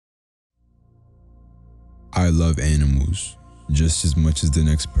I love animals just as much as the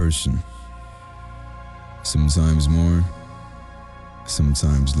next person. Sometimes more,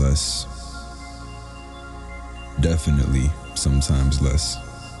 sometimes less. Definitely sometimes less.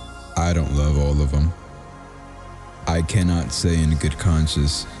 I don't love all of them. I cannot say in good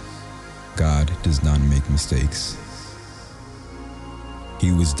conscience, God does not make mistakes.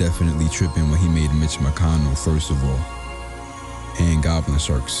 He was definitely tripping when he made Mitch McConnell, first of all. And goblin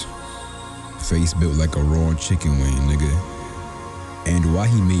sharks. Face built like a raw chicken wing, nigga. And why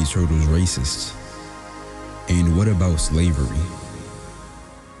he made turtles racist. And what about slavery?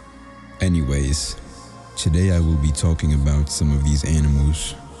 Anyways, today I will be talking about some of these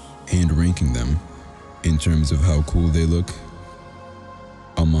animals and ranking them in terms of how cool they look,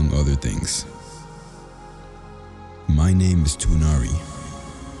 among other things. My name is Toonarii,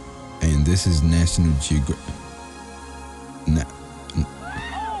 and this is National Geographic.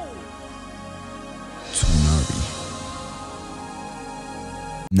 Toonarii.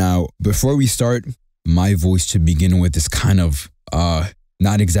 Now, before we start, my voice to begin with is kind of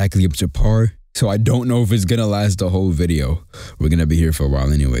not exactly up to par, so I don't know if it's gonna last the whole video. We're gonna be here for a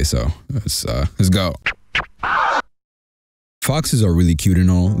while anyway, so let's go. Foxes are really cute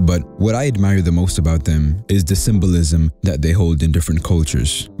and all, but what I admire the most about them is the symbolism that they hold in different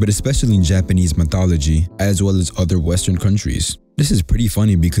cultures, but especially in Japanese mythology, as well as other Western countries. This is pretty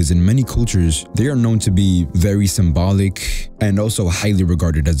funny because in many cultures, they are known to be very symbolic and also highly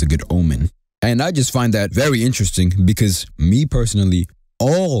regarded as a good omen. And I just find that very interesting because me personally,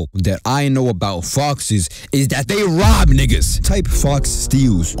 all that I know about foxes is that they rob niggas. Type fox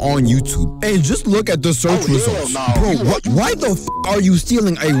steals on YouTube and just look at the search results. Bro, why the f are you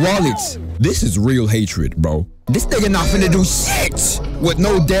stealing a wallet? This is real hatred, bro. This nigga not finna do shit with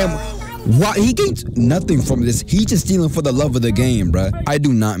no damn... Why? He gains nothing from this. He just stealing for the love of the game, bruh. I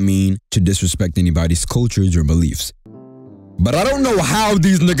do not mean to disrespect anybody's cultures or beliefs, but I don't know how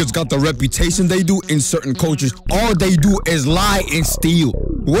these niggas got the reputation they do in certain cultures. All they do is lie and steal.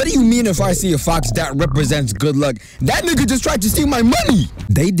 What do you mean if I see a fox that represents good luck? That nigga just tried to steal my money.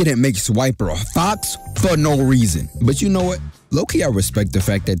 They didn't make Swiper a fox for no reason. But you know what? Low-key, I respect the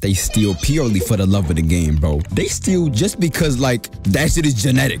fact that they steal purely for the love of the game, bro. They steal just because, like, that shit is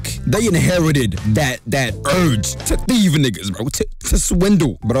genetic. They inherited that urge to thieve niggas, bro, to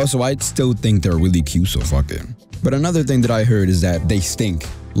swindle. But also, I still think they're really cute, so fuck it. But another thing that I heard is that they stink,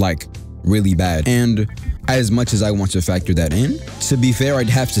 like, really bad. And as much as I want to factor that in, to be fair, I'd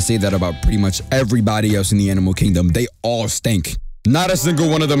have to say that about pretty much everybody else in the animal kingdom. They all stink. Not a single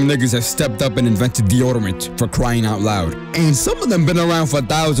one of them niggas has stepped up and invented deodorant, for crying out loud. And some of them been around for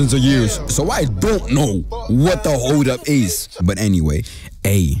thousands of years, so I don't know what the hold up is. But anyway,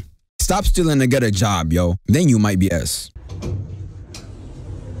 A, stop stealing to get a job, yo. Then you might be S.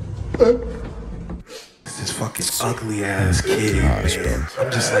 This fucking ugly ass kid, man.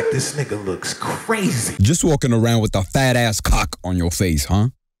 I'm just like, this nigga looks crazy. Just walking around with a fat ass cock on your face, huh?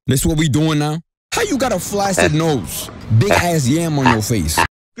 This what we doing now? How you got a flaccid nose? Big ass yam on your face.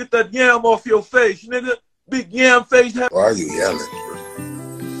 Get that yam off your face, nigga. Big yam face. Why are you yelling?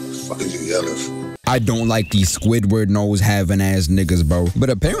 What the fuck is you yelling for? I don't like these Squidward nose having ass niggas, bro. But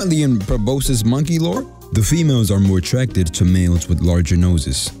apparently in proboscis monkey lore, the females are more attracted to males with larger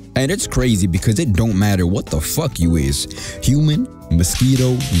noses. And it's crazy because it don't matter what the fuck you is. Human,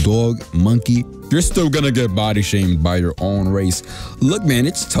 mosquito, dog, monkey, you're still gonna get body shamed by your own race. Look, man,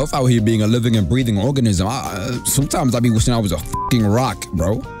 it's tough out here being a living and breathing organism. Sometimes I be wishing I was a fucking rock,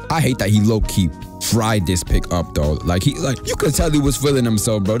 bro. I hate that he low-key fried this pic up, though. Like, you could tell he was feeling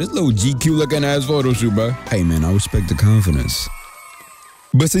himself, bro. This little GQ looking ass photo shoot, bro. Hey, man, I respect the confidence.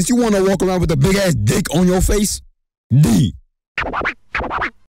 But since you wanna walk around with a big ass dick on your face, D.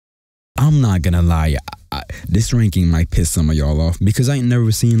 I'm not gonna lie, this ranking might piss some of y'all off because I ain't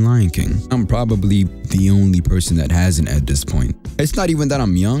never seen Lion King. I'm probably the only person that hasn't at this point. It's not even that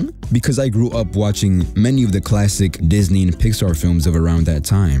I'm young, because I grew up watching many of the classic Disney and Pixar films of around that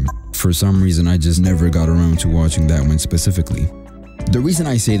time. For some reason, I just never got around to watching that one specifically. The reason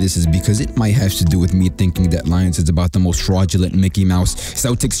I say this is because it might have to do with me thinking that Lions is about the most fraudulent Mickey Mouse,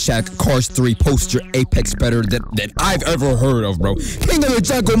 Celtics Shaq, Cars 3 poster apex better that I've ever heard of, bro. King of the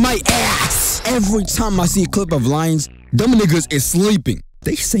Jungle, my ass! Every time I see a clip of Lions, them niggas is sleeping.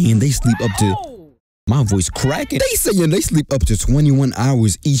 They saying they sleep up to... My voice cracking. They saying they sleep up to 21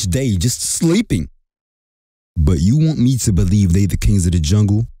 hours each day just sleeping. But you want me to believe they the kings of the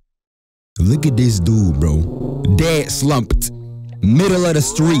jungle? Look at this dude, bro. Dead slumped. Middle of the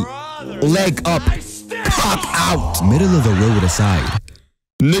street, leg up, cock out. Middle of the road aside.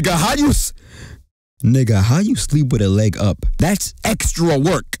 Nigga, how you sleep with a leg up? That's extra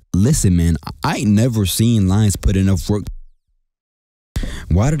work. Listen, man, I ain't never seen lions put enough work.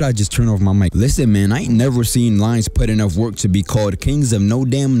 Why did I just turn off my mic? Listen, man, I ain't never seen lions put enough work to be called kings of no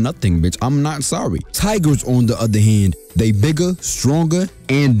damn nothing, bitch. I'm not sorry. Tigers, on the other hand, they bigger, stronger,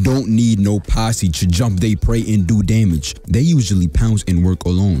 and don't need no posse to jump they prey and do damage. They usually pounce and work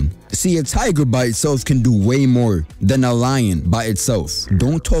alone. See, a tiger by itself can do way more than a lion by itself.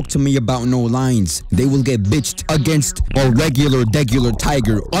 Don't talk to me about no lions. They will get bitched against a regular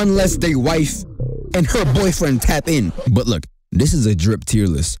tiger unless they wife and her boyfriend tap in. But look, this is a drip tier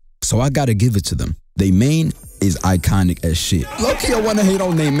list, so I gotta give it to them. They mane is iconic as shit. Low-key, I wanna hate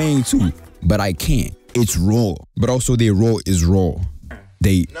on their mane too, but I can't. It's raw, but also their raw is raw.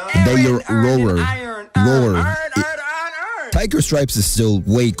 They are rawer. Tiger Stripes is still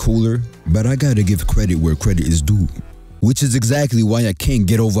way cooler, but I gotta give credit where credit is due. Which is exactly why I can't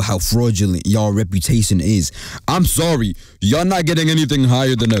get over how fraudulent y'all reputation is. I'm sorry, y'all not getting anything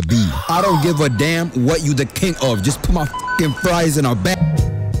higher than a B. I don't give a damn what you the king of. Just put my fucking fries in a bag.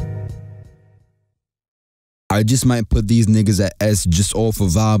 I just might put these niggas at S just off of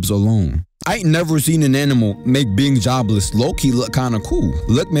vibes alone. I ain't never seen an animal make being jobless low-key look kinda cool.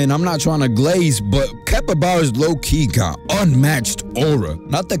 Look, man, I'm not trying to glaze, but capybaras low-key got unmatched aura.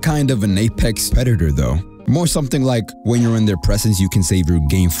 Not the kind of an apex predator though. More something like when you're in their presence, you can save your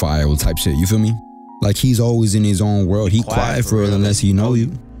game file type shit, you feel me? Like he's always in his own world. He quiet for real unless he know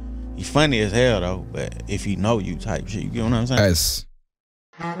you. He funny as hell though, but if he know you type shit, you get what I'm saying? Yes.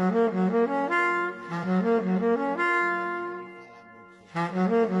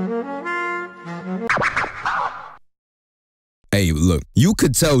 Hey, look, you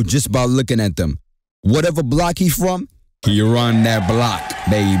could tell just by looking at them. Whatever block he from, he run that block,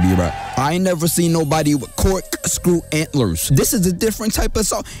 baby, bro. I ain't never seen nobody with corkscrew antlers. This is a different type of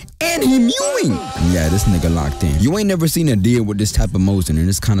song. And he mewing. Yeah, this nigga locked in. You ain't never seen a deer with this type of motion, and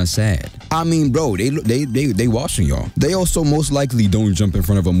it's kind of sad. I mean, bro, they watching y'all. They also most likely don't jump in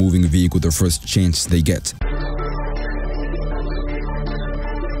front of a moving vehicle the first chance they get.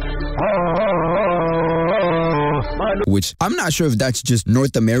 Which I'm not sure if that's just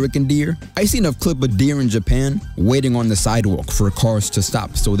North American deer. I seen a clip of deer in Japan waiting on the sidewalk for cars to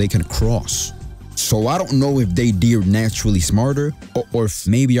stop so they can cross. So I don't know if they deer naturally smarter or if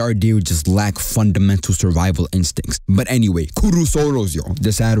maybe our deer just lack fundamental survival instincts. But anyway, kurusoros, y'all.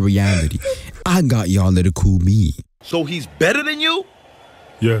 The sad reality. I got y'all at a cool me. So he's better than you?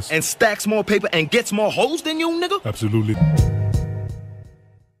 Yes. And stacks more paper and gets more hoes than you, nigga? Absolutely.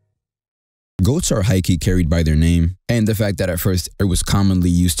 Goats are high-key carried by their name, and the fact that at first it was commonly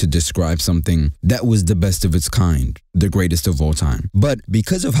used to describe something that was the best of its kind, the greatest of all time. But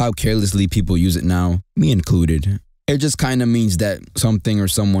because of how carelessly people use it now, me included, it just kind of means that something or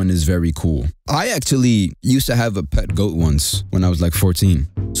someone is very cool. I actually used to have a pet goat once when I was like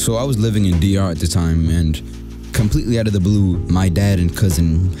 14. So I was living in DR at the time, and completely out of the blue, my dad and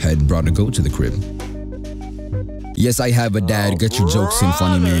cousin had brought a goat to the crib. Yes, I have a dad. Get your jokes in,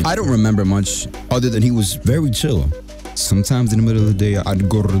 funny man. I don't remember much other than he was very chill. Sometimes in the middle of the day, I'd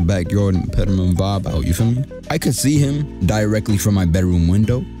go to the backyard and pet him and vibe out, you feel me? I could see him directly from my bedroom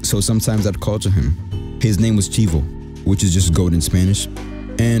window, so sometimes I'd call to him. His name was Chivo, which is just goat in Spanish.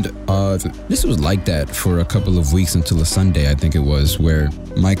 And this was like that for a couple of weeks until a Sunday, I think it was, where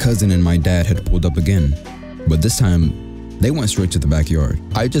my cousin and my dad had pulled up again. But this time, they went straight to the backyard.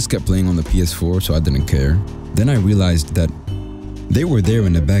 I just kept playing on the PS4, so I didn't care. Then I realized that they were there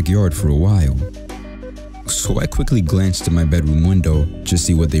in the backyard for a while. So I quickly glanced to my bedroom window to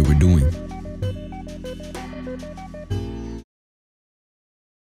see what they were doing.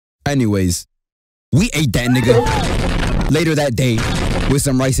 Anyways, we ate that nigga later that day with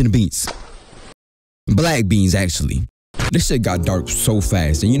some rice and beans. Black beans, actually. This shit got dark so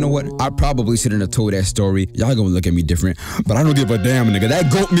fast, and you know what? I probably shouldn't have told that story. Y'all gonna look at me different, but I don't give a damn, nigga. That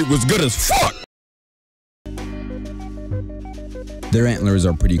goat meat was good as fuck! Their antlers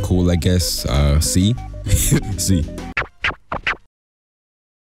are pretty cool, I guess. See? See.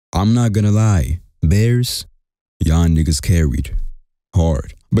 I'm not gonna lie. Bears, y'all niggas carried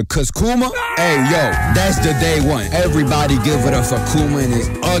hard. Because Kuma, hey, yo, that's the day one. Everybody give it up for Kuma and his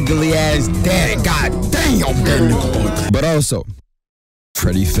ugly ass dad. God damn, that nigga. But also,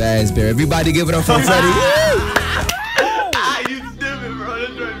 Freddy Fazbear. Everybody give it up for Freddy. You stupid,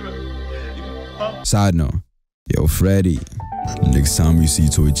 bro. Side note, yo, Freddy. Next time you see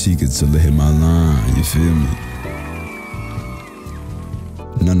Toy Chica, tell her hit my line, you feel me?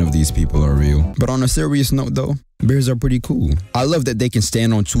 None of these people are real. But on a serious note though, Bears are pretty cool. I love that they can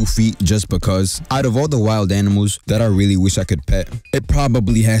stand on 2 feet just because. Out of all the wild animals that I really wish I could pet, it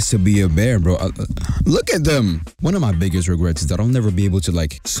probably has to be a bear, bro. Look at them. One of my biggest regrets is that I'll never be able to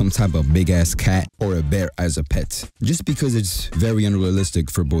like some type of big ass cat or a bear as a pet. Just because it's very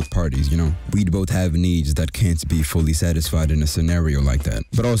unrealistic for both parties, you know? We'd both have needs that can't be fully satisfied in a scenario like that.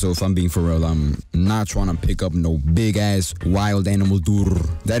 But also, if I'm being for real, I'm not trying to pick up no big ass wild animal dude.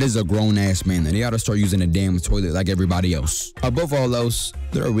 That is a grown ass man and he ought to start using a damn toilet like everybody else. Above all else,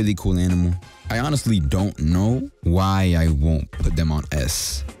 they're a really cool animal. I honestly don't know why I won't put them on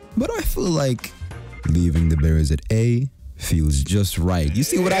S, but I feel like leaving the bears at A feels just right. You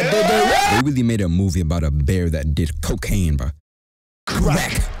see what I did there? They really made a movie about a bear that did cocaine, bro.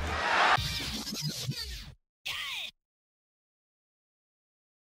 Crack.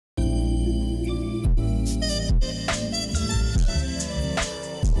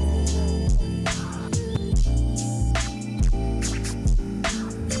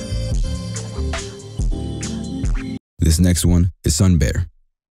 This next one is Sun Bear.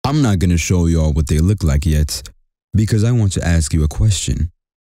 I'm not gonna show y'all what they look like yet because I want to ask you a question.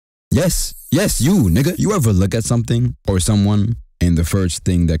 Yes, you, nigga. You ever look at something or someone and the first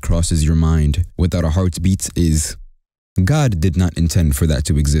thing that crosses your mind without a heartbeat is, God did not intend for that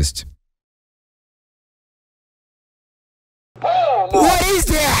to exist. What is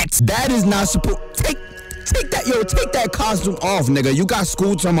that? That is not supposed. Take that costume off, nigga. You got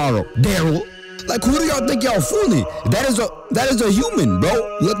school tomorrow, Daryl. Like, who do y'all think y'all fooling? That is a human,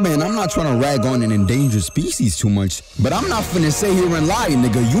 bro. Look, man, I'm not trying to rag on an endangered species too much, but I'm not finna sit here and lie,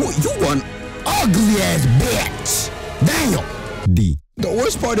 nigga. You one ugly ass bitch. Damn. D. The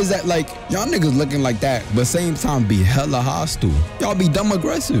worst part is that, like, y'all niggas looking like that, but same time be hella hostile. Y'all be dumb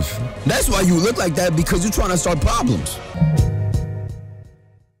aggressive. That's why you look like that, because you're trying to start problems.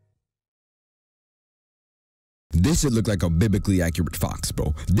 This should look like a biblically accurate fox,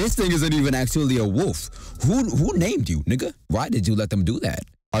 bro. This thing isn't even actually a wolf. Who named you, nigga? Why did you let them do that?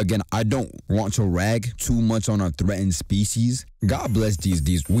 Again, I don't want to rag too much on a threatened species. God bless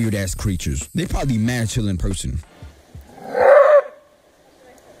these weird-ass creatures. They probably mad chill in person.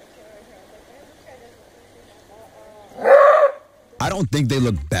 I don't think they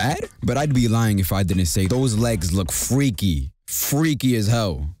look bad, but I'd be lying if I didn't say those legs look freaky. Freaky as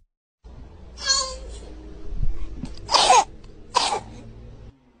hell.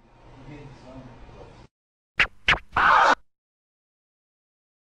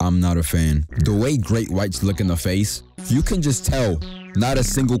 I'm not a fan. The way great whites look in the face, you can just tell not a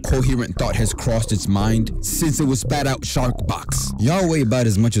single coherent thought has crossed its mind since it was spat out shark box. Y'all weigh about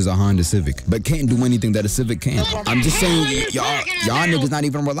as much as a Honda Civic, but can't do anything that a Civic can. I'm just saying, y'all niggas not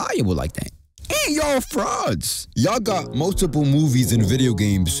even reliable like that. And y'all frauds. Y'all got multiple movies and video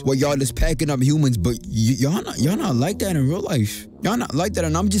games where y'all just packing up humans, but y'all not like that in real life. Y'all not like that,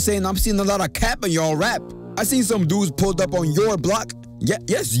 and I'm just saying I'm seeing a lot of cap in y'all rap. I seen some dudes pulled up on your block.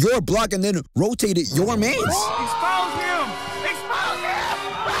 Yes, your block, and then rotated your man's. Expose him! Expose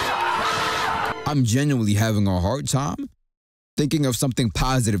him! I'm genuinely having a hard time thinking of something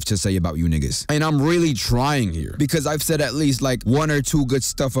positive to say about you niggas. And I'm really trying here because I've said at least like 1 or 2 good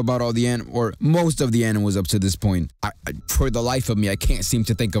stuff about all the or most of the animals up to this point. For the life of me, I can't seem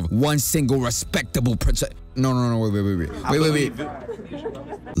to think of one single respectable No, wait.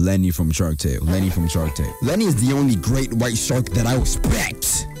 Lenny from Shark Tale. Lenny is the only great white shark that I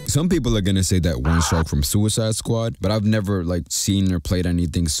respect. Some people are gonna say that one shark from Suicide Squad, but I've never like seen or played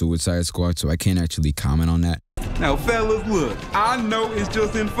anything Suicide Squad, so I can't actually comment on that. Now, fellas, look, I know it's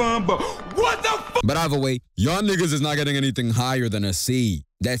just in fun, but what the fuck? But either way, y'all niggas is not getting anything higher than a C.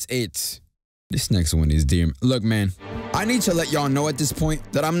 That's it. This next one is dear. Look, man, I need to let y'all know at this point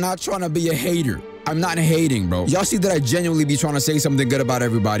that I'm not trying to be a hater. I'm not hating, bro. Y'all see that I genuinely be trying to say something good about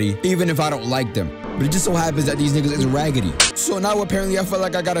everybody, even if I don't like them. But it just so happens that these niggas is raggedy. So now apparently I feel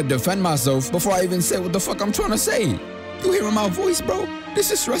like I gotta defend myself before I even say what the fuck I'm trying to say. You hearing my voice, bro?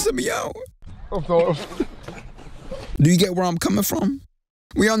 This is stressing me out. I'm sorry. Do you get where I'm coming from?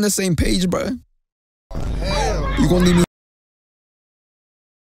 We on the same page, bro. Hell. You gonna leave me?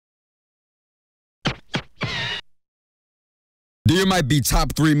 Deer might be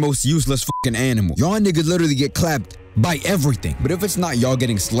top 3 most useless fucking animal. Y'all niggas literally get clapped by everything. But if it's not y'all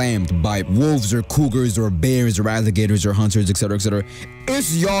getting slammed by wolves or cougars or bears or alligators or hunters, etc., etc.,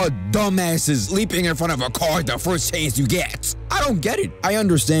 it's y'all dumbasses leaping in front of a car the first chance you get. I don't get it. I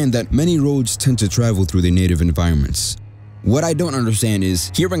understand that many roads tend to travel through their native environments. What I don't understand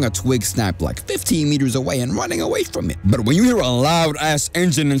is hearing a twig snap like 15 meters away and running away from it. But when you hear a loud-ass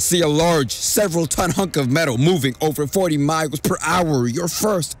engine and see a large, several-ton hunk of metal moving over 40 miles per hour, your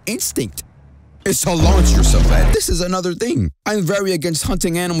first instinct It's to launch yourself at. This is another thing. I'm very against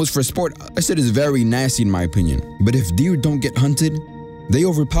hunting animals for sport. That shit is very nasty in my opinion. But if deer don't get hunted, they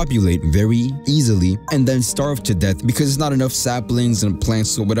overpopulate very easily and then starve to death because there's not enough saplings and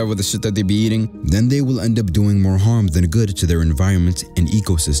plants or whatever the shit that they be eating. Then they will end up doing more harm than good to their environment and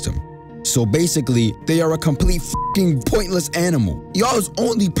ecosystem. So basically, they are a complete fucking pointless animal. Y'all's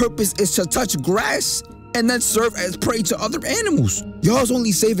only purpose is to touch grass and then serve as prey to other animals. Y'all's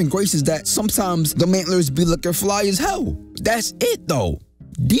only saving grace is that sometimes the antlers be looking fly as hell. That's it though.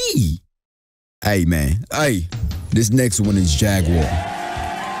 D. Hey man, hey, this next one is Jaguar.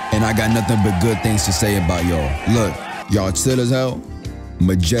 And I got nothing but good things to say about y'all. Look, y'all chill as hell,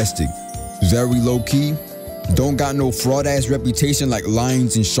 majestic, very low key, don't got no fraud ass reputation like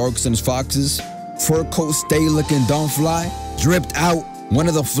lions and sharks and foxes, fur coat stay looking dumb fly, dripped out, one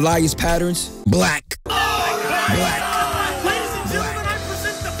of the flyest patterns, black.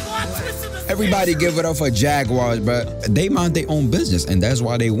 Everybody give it up for Jaguars, but they mind their own business, and that's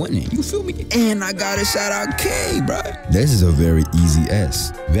why they winning. You feel me? And I gotta shout out K, bro. This is a very easy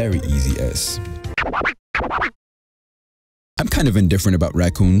S. Very easy S. I'm kind of indifferent about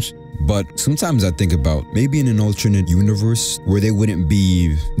raccoons, but sometimes I think about maybe in an alternate universe where they wouldn't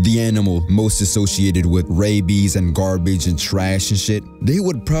be the animal most associated with rabies and garbage and trash and shit. They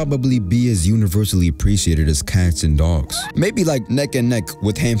would probably be as universally appreciated as cats and dogs. Maybe like neck and neck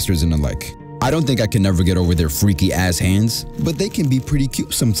with hamsters and the like. I don't think I can ever get over their freaky ass hands, but they can be pretty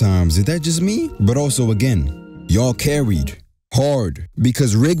cute sometimes. Is that just me? But also again, y'all carried hard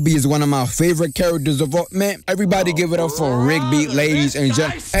because Rigby is one of my favorite characters of all. Man, everybody give it up for Rigby, ladies and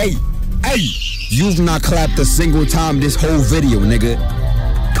gentlemen. Hey, you've not clapped a single time this whole video, nigga.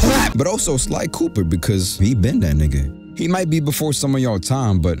 Clap. But also Sly Cooper because he been that nigga. He might be before some of y'all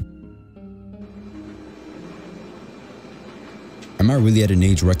time, but am I really at an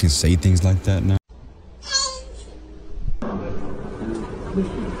age where I can say things like that now?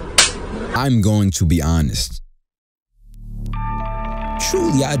 I'm going to be honest.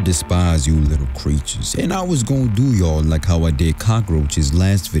 Truly, I despise you little creatures, and I was gonna do y'all like how I did cockroaches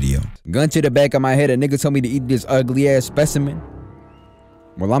last video. Gun to the back of my head, a nigga told me to eat this ugly ass specimen.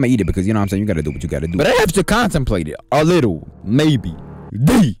 Well, I'ma eat it because you know what I'm saying, you gotta do what you gotta do. But I have to contemplate it a little, maybe.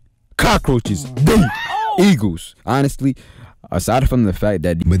 D. Cockroaches. D. Eagles. Honestly, aside from the fact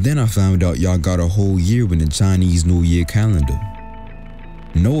that. But then I found out y'all got a whole year in the Chinese New Year calendar.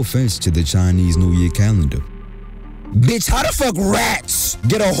 No offense to the Chinese New Year calendar. Bitch, how the fuck rats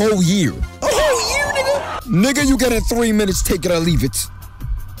get a whole year? A whole year, nigga? Nigga, you get in 3 minutes, take it or leave it.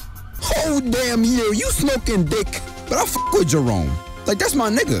 Whole damn year, you smoking dick. But I fuck with Jerome. Like, that's my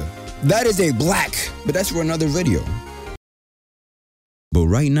nigga. That is a black, but that's for another video. But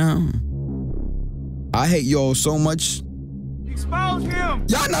right now, I hate y'all so much. Expose him!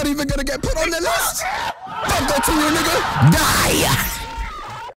 Y'all not even gonna get put on the list. Fuck that to you, nigga. Die!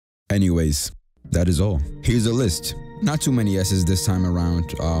 Anyways. That is all. Here's a list. Not too many S's this time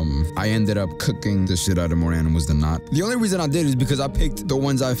around. I ended up cooking the shit out of more animals than not. The only reason I did is because I picked the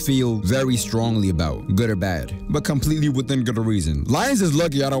ones I feel very strongly about, good or bad, but completely within good reason. Lions is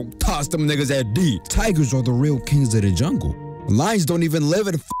lucky I don't toss them niggas at D. Tigers are the real kings of the jungle. Lions don't even live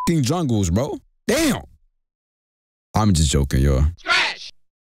in fucking jungles, bro. Damn. I'm just joking, y'all. Trash.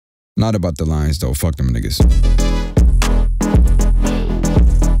 Not about the lions though. Fuck them niggas.